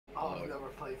never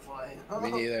play flying.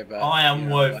 Me neither, but I am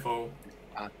woeful.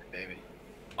 Baby.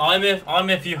 I'm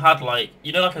if you had like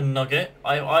like a nugget.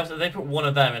 They put one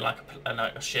of them in like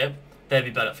a ship. They'd be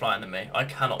better at flying than me. I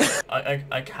cannot.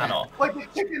 I cannot. Like a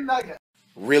chicken nugget.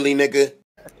 Really, nigga?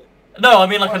 No, I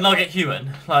mean like a nugget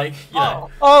human. Like you know.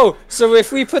 Oh, so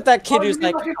if we put that kid who's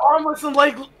like armless and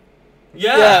like.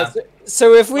 Yeah.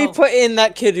 So if we put in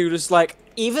that kid who's like,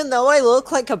 even though I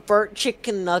look like a burnt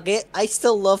chicken nugget, I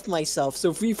still love myself.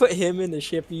 So if we put him in the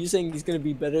ship, are you saying he's gonna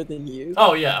be better than you?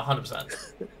 Oh yeah, 100%.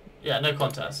 Yeah, no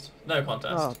contest. No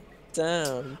contest. Oh,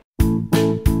 damn.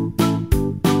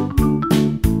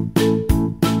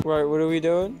 Right, what are we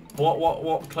doing?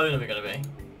 What clone are we gonna be?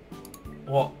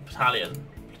 What battalion?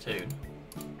 Platoon?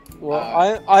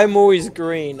 Well, I'm always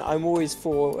green. I'm always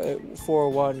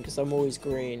 401 because I'm always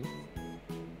green.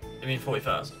 You mean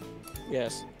 41st?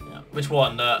 Yes. Yeah. Which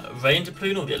one? The Ranger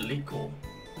platoon or the Elite Corps?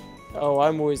 Oh,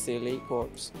 I'm always the elite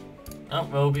corps. Oh,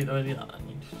 we'll be that.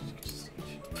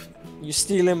 You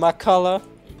stealing my color?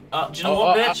 Do you know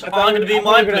what, bitch? I'm gonna be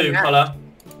my blue color.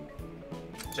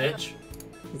 Bitch.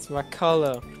 It's my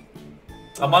color.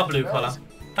 Oh, my blue color.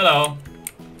 Hello.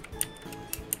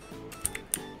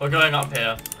 We're going up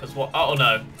here. Cause what? Oh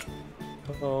no.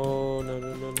 Oh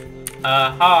no.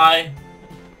 Hi.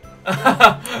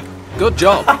 Good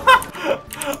job.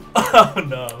 Oh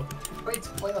no. Wait to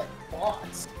play like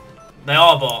bots. They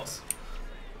are bots.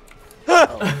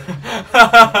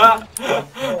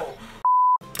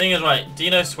 Thing is, right,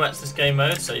 Dino sweats this game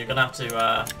mode, so you're gonna have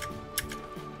to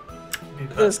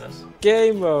this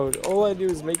game mode. All I do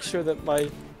is make sure that my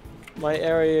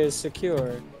area is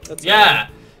secure. That's yeah.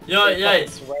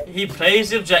 He plays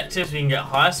the objectives. He can get a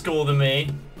higher score than me,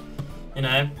 you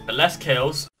know, but less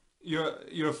kills.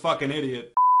 You're a fucking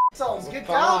idiot. Get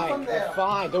down from there.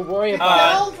 Fine, don't worry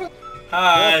about it.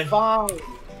 Hi. You're fine.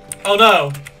 Oh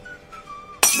no.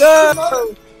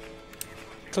 No.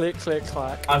 Click, click,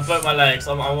 clack. I've broke my legs.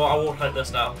 I walk like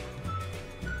this now.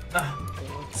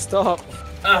 Stop.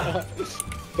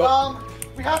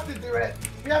 We have to do it.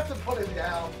 We have to put him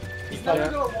down. He's never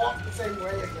gonna walk the same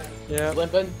way again. Yeah.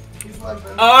 Limping. He's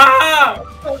limping. Ah!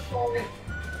 I'm so sorry.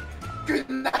 Good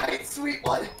night, sweet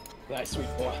one. Nice,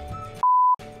 sweet boy.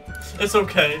 It's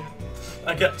okay.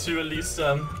 I get to at least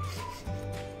come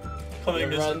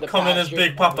in as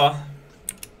Big Papa.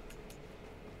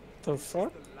 The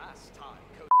fuck?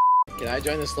 Can I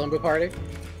join the slumber party?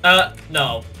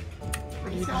 No.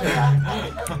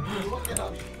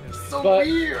 So But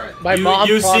weird. My mom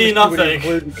you see promised she would nothing.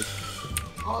 include me.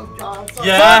 Oh god. I'm sorry.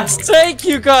 Yeah. Fuck's sake,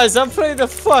 you guys! I'm playing the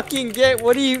fucking game.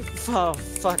 What are you? Oh,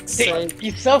 fuck's sake!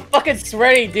 You're so fucking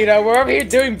sweaty, dude. We're over here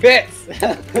doing bits.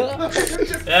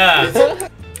 Yeah.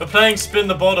 We're playing spin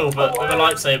the bottle, but with a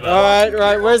lightsaber.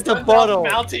 Right. Where's the bottle?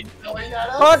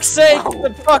 Fuck's sake!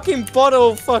 The fucking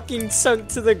bottle fucking sunk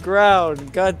to the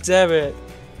ground. God damn it!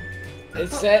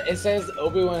 It says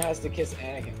Obi-Wan has to kiss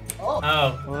Anakin.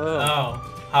 Oh.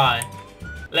 Hi.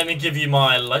 Let me give you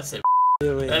my lightsaber.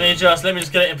 Really? Let me just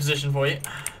get it in position for you.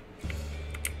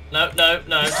 No.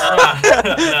 Turn around.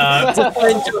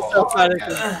 Defend yourself,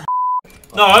 Anakin.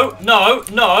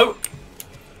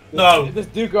 No. This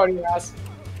dude got your ass.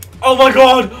 Oh my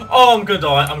god! Oh, I'm gonna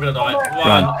die.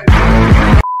 Run.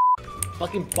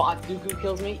 Fucking bot Dooku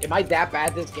kills me. Am I that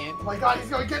bad this game? Oh my god, he's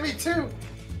gonna get me too.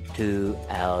 2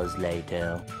 hours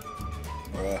later.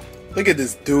 Look at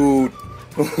this dude.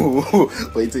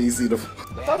 Wait till you see the.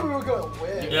 I thought we were gonna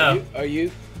win. Yeah. Are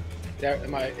you?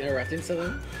 Am I interrupting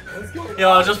something? Yeah,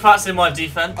 I was just practicing my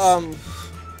defense. I'm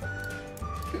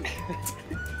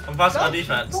practicing my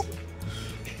defense.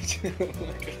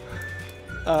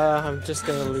 I'm just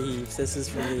gonna leave. This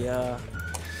is really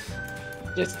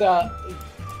Just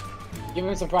give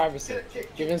him some privacy.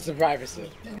 Give him some privacy.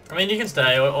 I mean, you can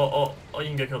stay, or you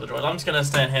can go kill the droid. I'm just gonna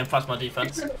stay in here and practice my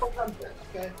defense.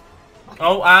 Okay.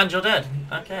 Oh, and you're dead.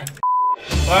 Okay.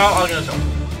 Well, I'm gonna jump.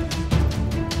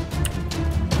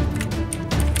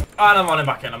 And I'm running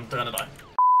back in. I'm gonna die.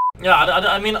 Yeah,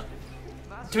 I mean,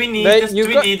 do we need this? Do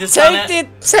we need this planet?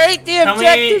 Take the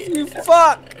objective, you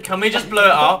fuck! Can we just blow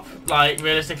it up? Like,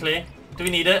 realistically, do we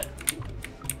need it?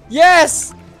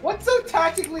 Yes. What's so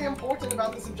tactically important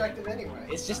about this objective anyway?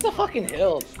 It's just a fucking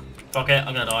hill. Fuck it,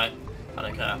 I'm gonna die. I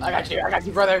don't care. I got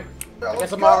you, brother. Let's Get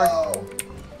some go. armor.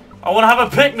 I want to have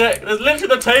a picnic. There's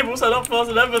literally the table set up for us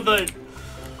and everything.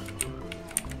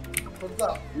 What's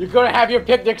up? You're gonna have your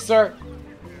picnic, sir.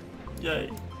 Yay.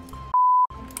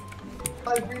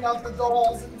 I bring out the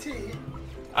dolls and tea.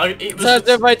 As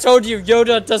if I told you,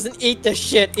 Yoda doesn't eat the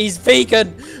shit. He's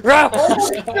vegan.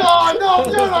 Oh my god, no,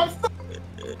 dude, I'm so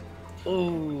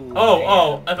Ooh.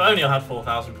 Oh, if only I had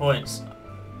 4,000 points.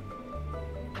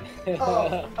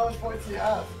 Oh, how much points do you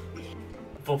have?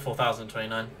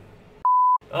 4,029.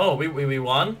 Oh, we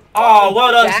won. Oh,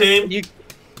 well done, team. You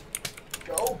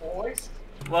Go, boys.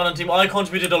 Well done, team. I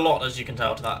contributed a lot, as you can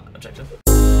tell, to that objective.